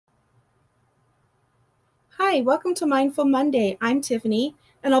Hi, welcome to Mindful Monday. I'm Tiffany,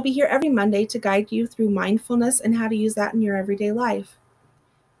 and I'll be here every Monday to guide you through mindfulness and how to use that in your everyday life.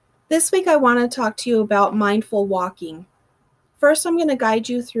 This week, I want to talk to you about mindful walking. First, I'm going to guide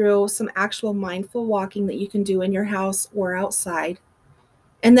you through some actual mindful walking that you can do in your house or outside.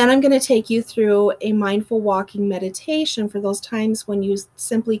 And then I'm going to take you through a mindful walking meditation for those times when you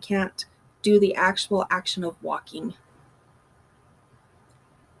simply can't do the actual action of walking.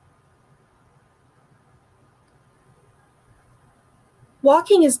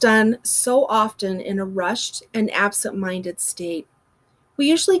 Walking is done so often in a rushed and absent-minded state. We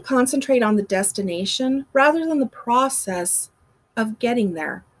usually concentrate on the destination rather than the process of getting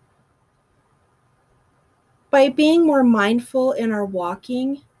there. By being more mindful in our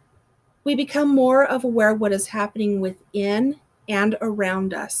walking, we become more aware of what is happening within and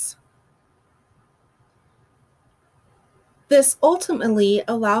around us. This ultimately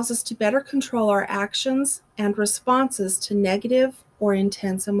allows us to better control our actions and responses to negative or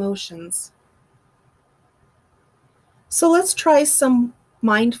intense emotions. So let's try some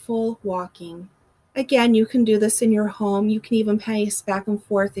mindful walking. Again, you can do this in your home. You can even pace back and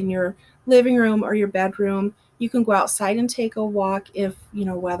forth in your living room or your bedroom. You can go outside and take a walk if,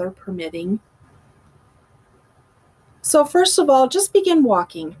 weather permitting. So first of all, just begin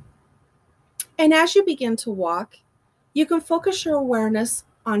walking. And as you begin to walk, you can focus your awareness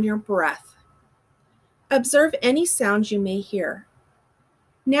on your breath. Observe any sounds you may hear.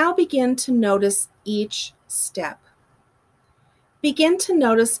 Now begin to notice each step. Begin to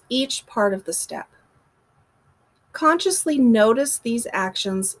notice each part of the step. Consciously notice these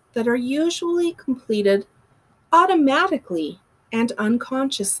actions that are usually completed automatically and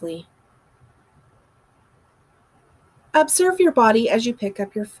unconsciously. Observe your body as you pick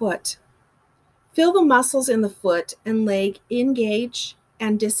up your foot. Feel the muscles in the foot and leg engage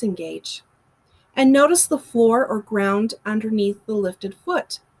and disengage. And notice the floor or ground underneath the lifted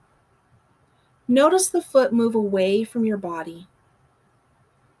foot. Notice the foot move away from your body.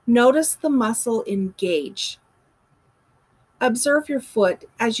 Notice the muscle engage. Observe your foot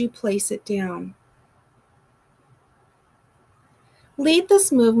as you place it down. Lead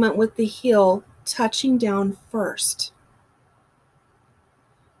this movement with the heel touching down first.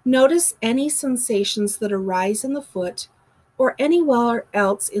 Notice any sensations that arise in the foot or anywhere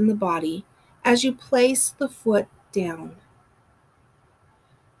else in the body as you place the foot down.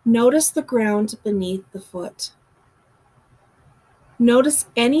 Notice the ground beneath the foot. Notice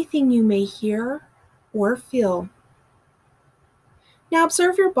anything you may hear or feel. Now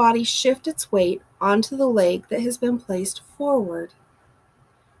observe your body shift its weight onto the leg that has been placed forward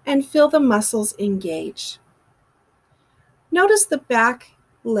and feel the muscles engage. Notice the back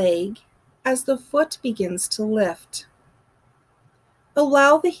leg as the foot begins to lift.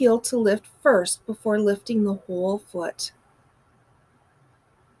 Allow the heel to lift first before lifting the whole foot.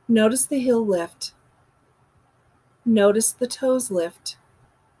 Notice the heel lift. Notice the toes lift.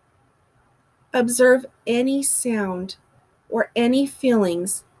 Observe any sound or any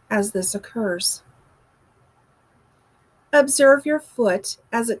feelings as this occurs. Observe your foot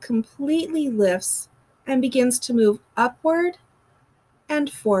as it completely lifts and begins to move upward and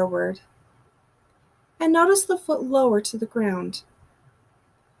forward. And notice the foot lower to the ground.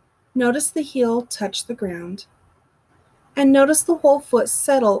 Notice the heel touch the ground. And notice the whole foot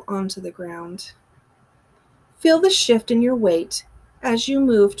settle onto the ground. Feel the shift in your weight as you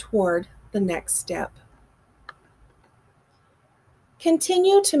move toward the next step.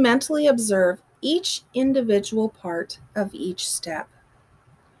 Continue to mentally observe each individual part of each step.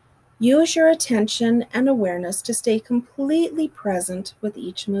 Use your attention and awareness to stay completely present with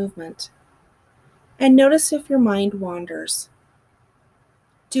each movement. And notice if your mind wanders.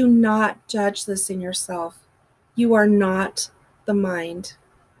 Do not judge this in yourself. You are not the mind.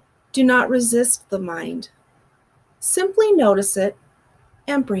 Do not resist the mind. Simply notice it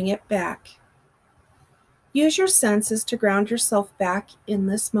and bring it back. Use your senses to ground yourself back in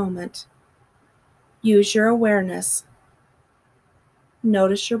this moment. Use your awareness.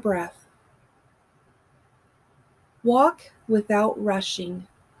 Notice your breath. Walk without rushing.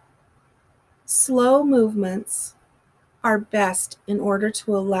 Slow movements are best in order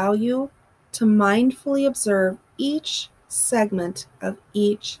to allow you to mindfully observe each segment of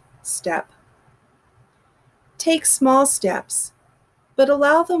each step. Take small steps, but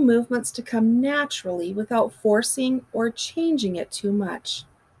allow the movements to come naturally without forcing or changing it too much.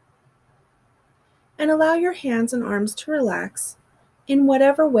 And allow your hands and arms to relax in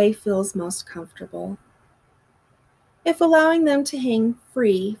whatever way feels most comfortable. If allowing them to hang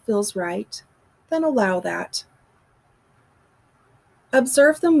free feels right, then allow that.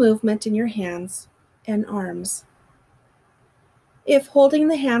 Observe the movement in your hands and arms. If holding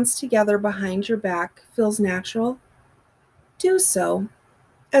the hands together behind your back feels natural, do so,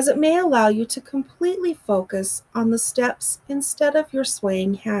 as it may allow you to completely focus on the steps instead of your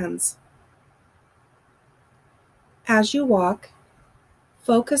swaying hands. As you walk,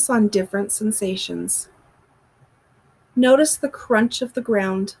 focus on different sensations. Notice the crunch of the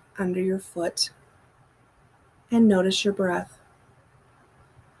ground under your foot, and notice your breath.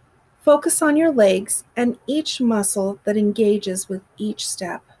 Focus on your legs and each muscle that engages with each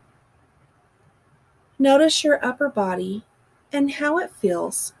step. Notice your upper body and how it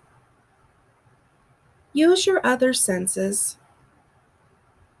feels. Use your other senses.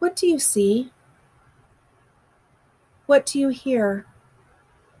 What do you see? What do you hear?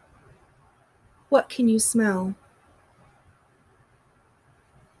 What can you smell?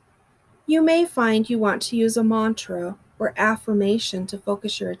 You may find you want to use a mantra or affirmation to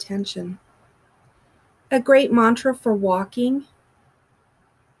focus your attention. A great mantra for walking,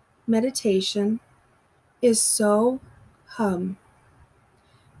 meditation, is So Hum,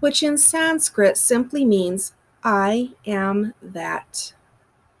 which in Sanskrit simply means I am that.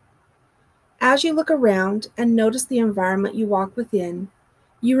 As you look around and notice the environment you walk within,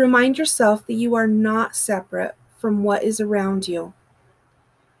 you remind yourself that you are not separate from what is around you.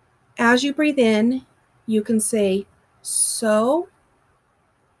 As you breathe in, you can say so,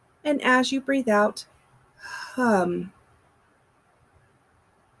 and as you breathe out, hum.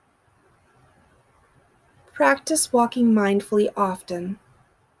 Practice walking mindfully often,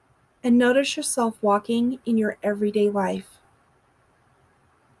 and notice yourself walking in your everyday life.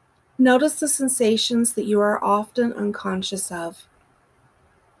 Notice the sensations that you are often unconscious of,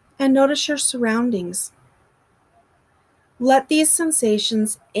 and notice your surroundings. Let these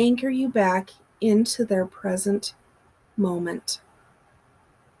sensations anchor you back into their present moment.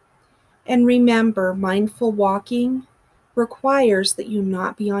 And remember, mindful walking requires that you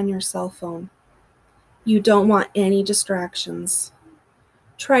not be on your cell phone. You don't want any distractions.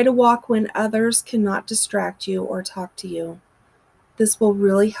 Try to walk when others cannot distract you or talk to you. This will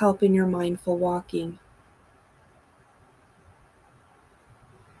really help in your mindful walking.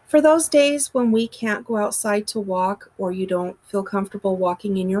 For those days when we can't go outside to walk, or you don't feel comfortable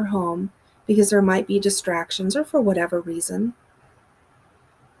walking in your home because there might be distractions or for whatever reason,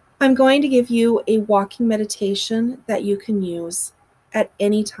 I'm going to give you a walking meditation that you can use at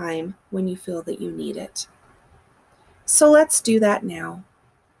any time when you feel that you need it. So let's do that now.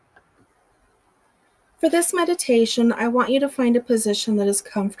 For this meditation, I want you to find a position that is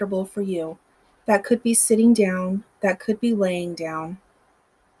comfortable for you. That could be sitting down, that could be laying down.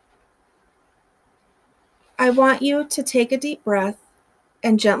 I want you to take a deep breath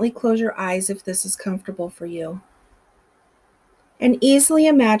and gently close your eyes if this is comfortable for you. And easily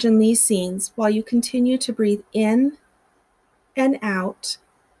imagine these scenes while you continue to breathe in and out,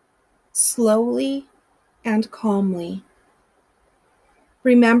 slowly and calmly,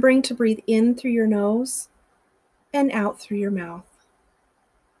 remembering to breathe in through your nose and out through your mouth.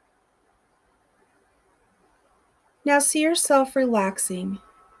 Now see yourself relaxing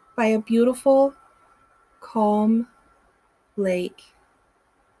by a beautiful, calm lake.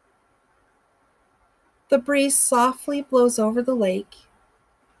 The breeze softly blows over the lake,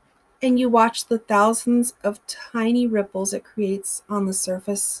 and you watch the thousands of tiny ripples it creates on the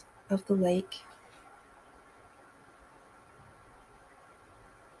surface of the lake.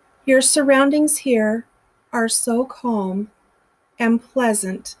 Your surroundings here are so calm and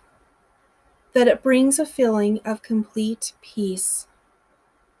pleasant that it brings a feeling of complete peace.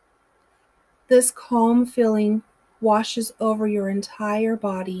 This calm feeling washes over your entire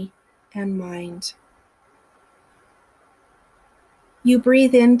body and mind. You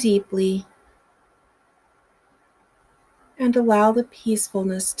breathe in deeply and allow the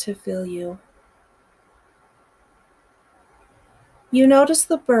peacefulness to fill you. You notice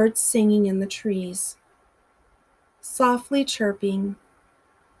the birds singing in the trees, softly chirping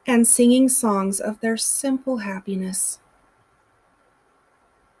and singing songs of their simple happiness.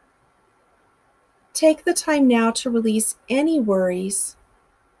 Take the time now to release any worries,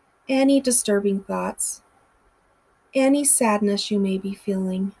 any disturbing thoughts, any sadness you may be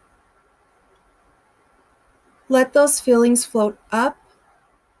feeling. Let those feelings float up,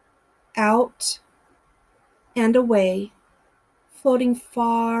 out, and away, floating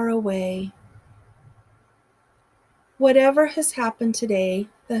far away. Whatever has happened today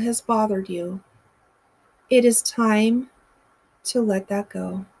that has bothered you, it is time to let that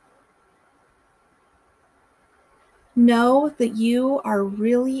go. Know that you are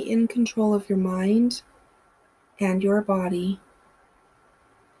really in control of your mind and your body.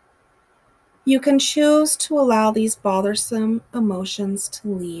 You can choose to allow these bothersome emotions to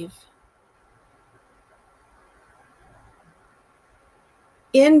leave.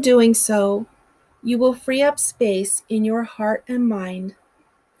 In doing so, you will free up space in your heart and mind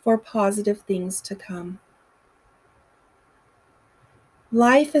for positive things to come.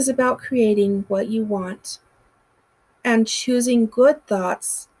 Life is about creating what you want and choosing good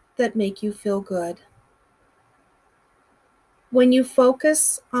thoughts that make you feel good. When you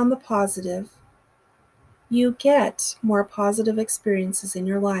focus on the positive, you get more positive experiences in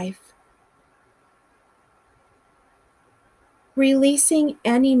your life. Releasing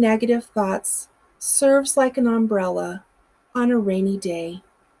any negative thoughts serves like an umbrella on a rainy day.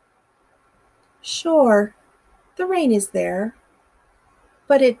 Sure, the rain is there,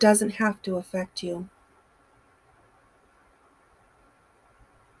 but it doesn't have to affect you.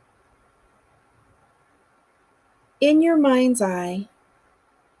 In your mind's eye,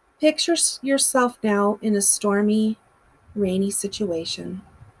 picture yourself now in a stormy, rainy situation.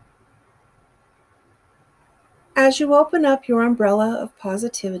 As you open up your umbrella of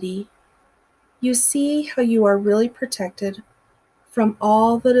positivity, you see how you are really protected from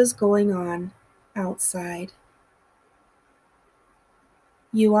all that is going on outside.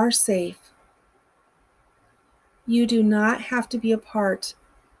 You are safe. You do not have to be a part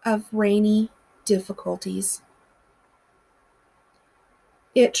of rainy difficulties.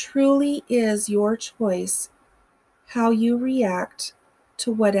 It truly is your choice how you react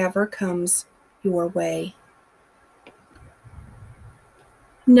to whatever comes your way.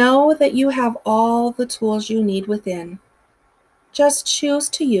 Know that you have all the tools you need within. Just choose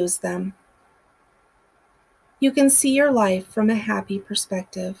to use them. You can see your life from a happy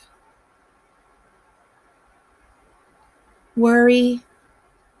perspective. Worry,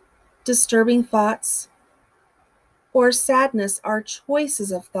 disturbing thoughts, or sadness are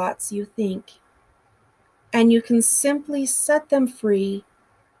choices of thoughts you think, and you can simply set them free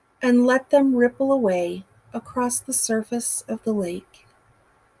and let them ripple away across the surface of the lake.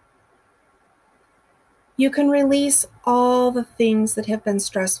 You can release all the things that have been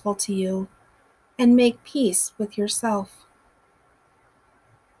stressful to you and make peace with yourself.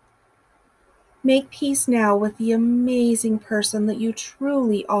 Make peace now with the amazing person that you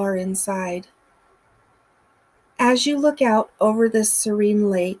truly are inside. As you look out over this serene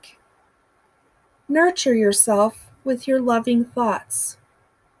lake, nurture yourself with your loving thoughts.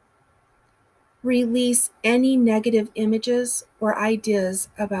 Release any negative images or ideas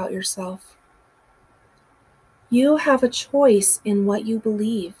about yourself. You have a choice in what you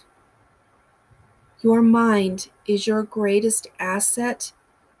believe. Your mind is your greatest asset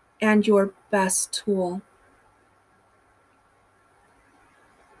and your best tool.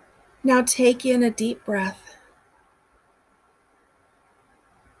 Now take in a deep breath.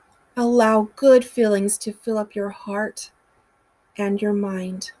 Allow good feelings to fill up your heart and your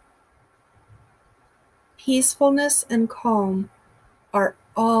mind. Peacefulness and calm are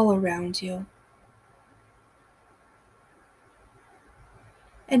all around you.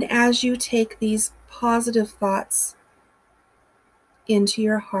 And as you take these positive thoughts into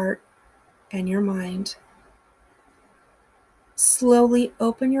your heart and your mind, slowly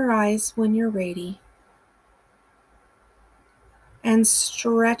open your eyes when you're ready and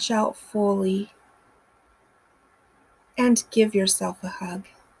stretch out fully and give yourself a hug.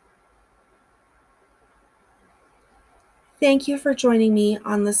 Thank you for joining me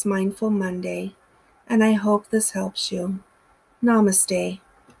on this Mindful Monday, and I hope this helps you. Namaste.